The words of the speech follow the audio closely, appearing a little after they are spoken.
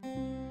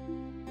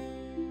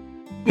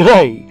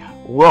G'day,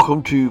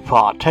 welcome to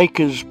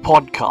Partakers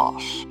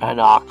Podcast and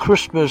our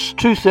Christmas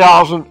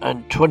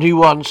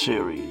 2021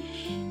 series.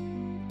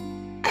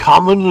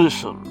 Come and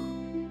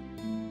listen.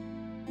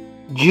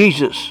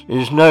 Jesus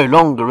is no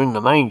longer in the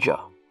manger.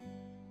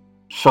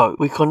 So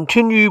we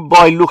continue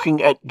by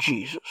looking at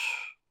Jesus,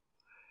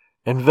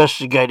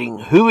 investigating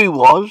who he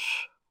was,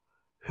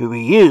 who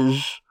he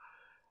is,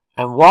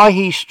 and why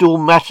he still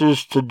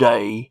matters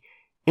today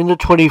in the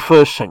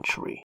 21st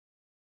century.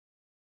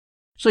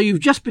 So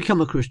you've just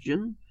become a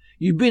Christian,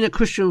 you've been a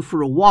Christian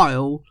for a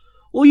while,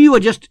 or you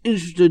are just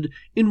interested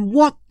in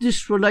what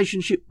this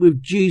relationship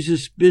with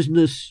Jesus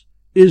business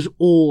is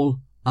all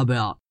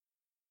about.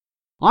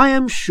 I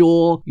am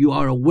sure you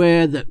are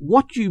aware that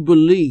what you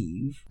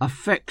believe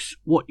affects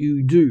what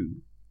you do,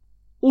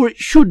 or it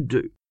should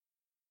do.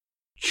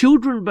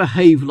 Children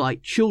behave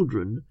like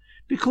children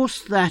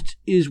because that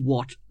is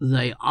what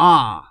they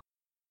are.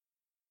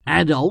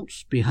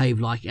 Adults behave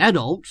like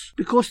adults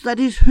because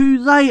that is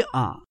who they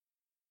are.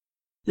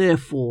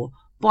 Therefore,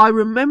 by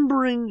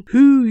remembering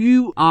who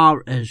you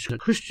are as a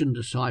Christian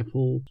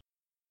disciple,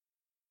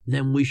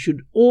 then we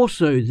should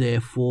also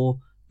therefore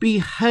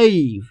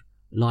behave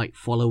like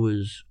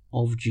followers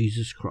of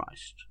Jesus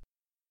Christ.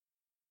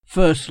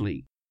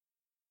 Firstly,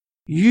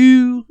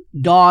 you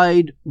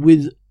died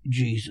with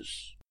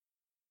Jesus.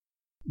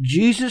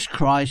 Jesus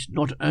Christ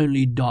not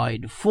only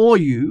died for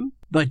you,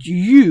 but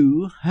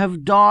you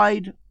have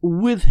died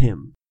with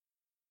him.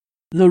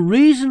 The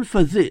reason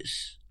for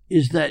this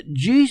is that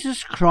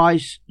Jesus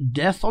Christ's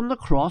death on the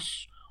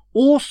cross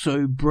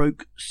also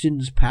broke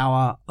sin's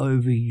power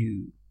over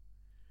you.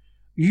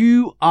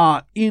 You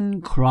are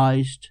in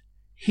Christ,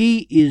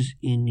 he is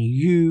in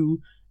you,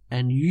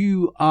 and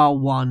you are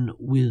one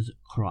with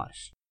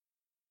Christ.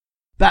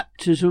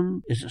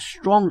 Baptism is a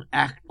strong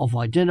act of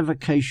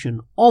identification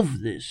of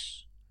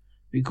this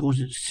because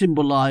it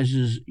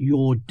symbolizes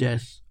your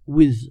death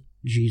with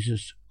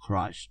Jesus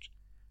Christ,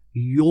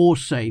 your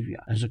Saviour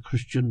as a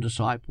Christian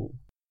disciple.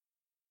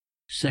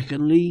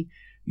 Secondly,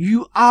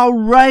 you are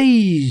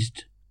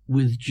raised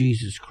with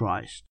Jesus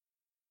Christ.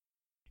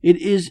 It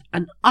is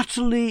an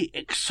utterly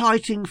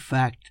exciting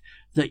fact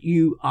that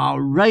you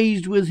are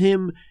raised with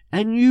him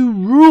and you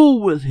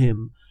rule with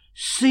him,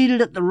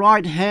 seated at the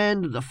right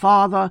hand of the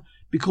Father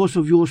because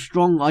of your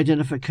strong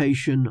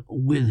identification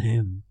with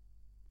him.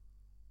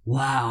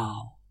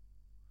 Wow!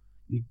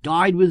 You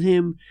died with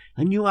him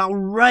and you are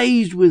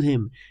raised with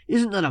him.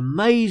 Isn't that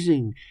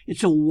amazing?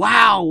 It's a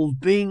wow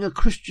of being a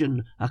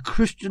Christian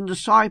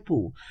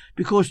disciple,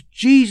 because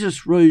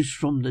Jesus rose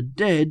from the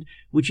dead,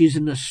 which is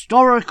an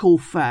historical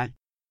fact.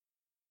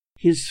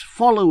 His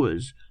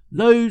followers,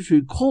 those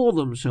who call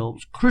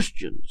themselves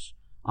Christians,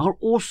 are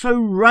also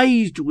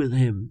raised with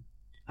him.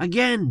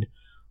 Again,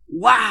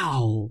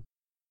 wow!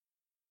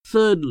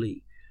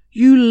 Thirdly,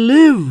 you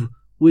live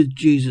with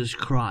Jesus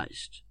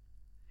Christ.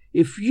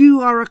 If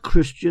you are a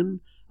Christian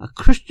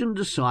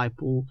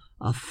disciple,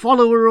 a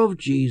follower of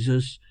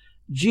Jesus,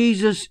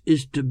 Jesus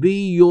is to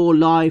be your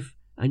life,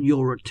 and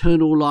your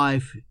eternal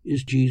life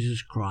is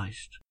Jesus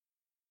Christ.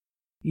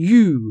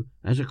 You,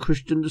 as a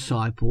Christian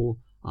disciple,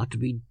 are to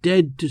be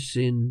dead to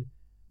sin,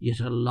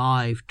 yet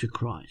alive to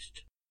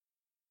Christ.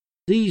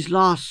 These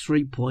last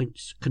 3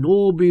 points can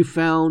all be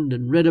found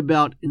and read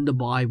about in the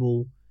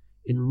Bible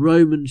in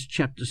Romans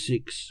chapter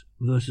 6,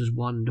 verses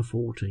 1 to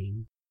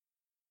 14.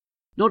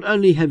 Not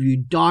only have you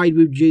died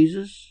with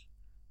Jesus,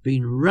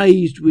 been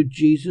raised with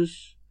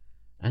Jesus,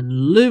 and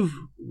live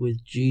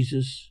with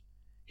Jesus,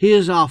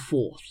 here's our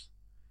fourth.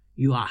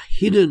 You are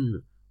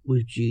hidden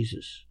with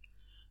Jesus.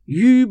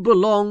 You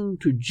belong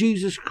to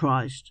Jesus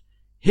Christ,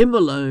 him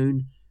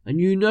alone, and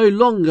you no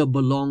longer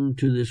belong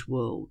to this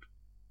world.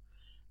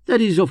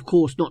 That is, of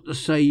course, not to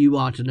say you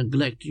are to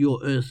neglect your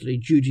earthly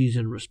duties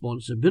and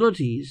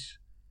responsibilities,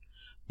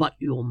 but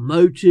your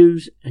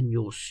motives and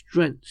your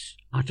strengths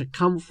are to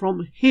come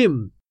from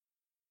him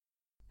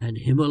and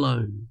him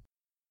alone.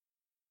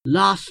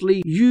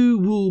 Lastly, you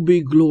will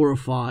be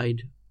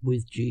glorified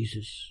with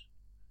Jesus.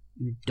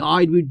 You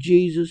died with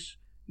Jesus,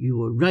 you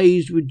were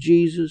raised with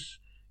Jesus,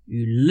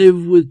 you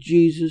live with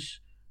Jesus,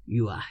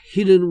 you are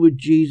hidden with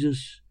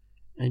Jesus,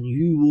 and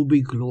you will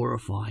be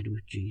glorified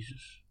with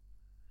Jesus.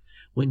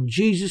 When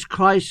Jesus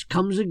Christ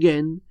comes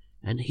again,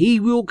 and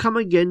he will come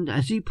again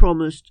as he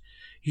promised,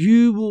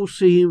 you will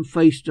see him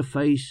face to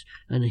face,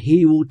 and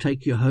he will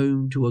take you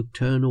home to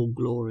eternal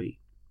glory.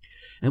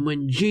 And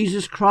when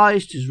Jesus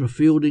Christ is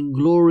revealed in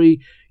glory,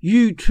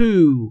 you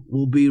too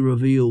will be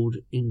revealed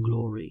in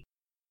glory.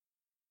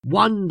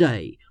 One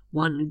day,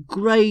 one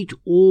great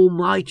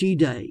almighty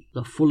day,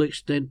 the full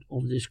extent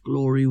of this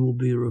glory will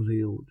be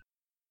revealed.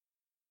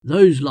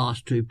 Those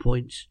last 2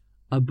 points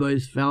are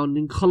both found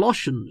in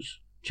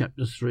Colossians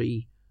chapter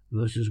 3,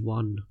 verses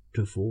 1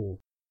 to 4.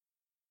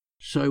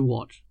 So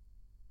what?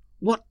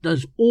 What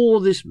does all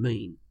this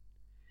mean?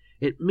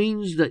 It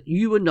means that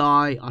you and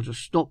I are to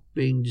stop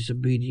being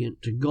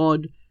disobedient to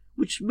God,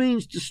 which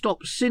means to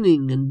stop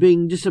sinning and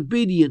being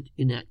disobedient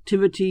in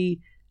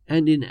activity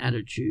and in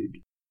attitude.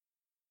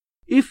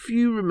 If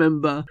you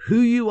remember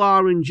who you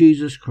are in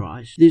Jesus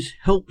Christ, this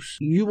helps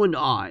you and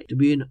I to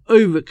be an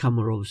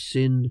overcomer of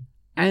sin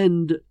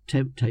and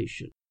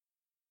temptation.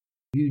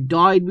 You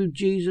died with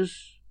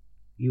Jesus,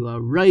 you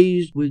are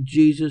raised with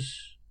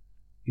Jesus,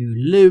 you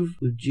live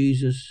with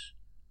Jesus,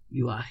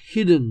 you are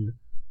hidden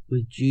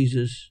with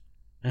Jesus,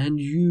 and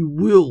you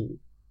will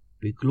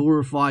be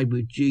glorified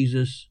with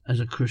Jesus as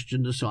a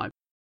Christian disciple.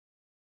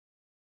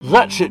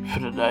 That's it for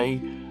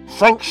today.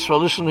 Thanks for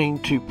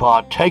listening to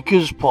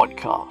Partakers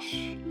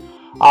Podcast.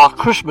 Our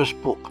Christmas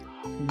book,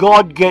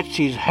 God Gets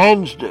His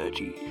Hands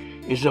Dirty,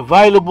 is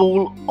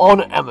available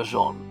on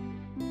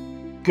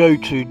Amazon. Go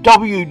to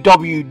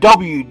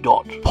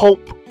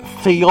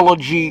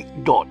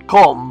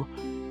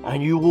www.pulptheology.com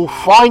and you will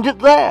find it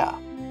there.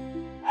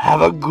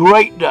 Have a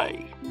great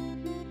day.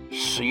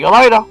 See you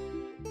later.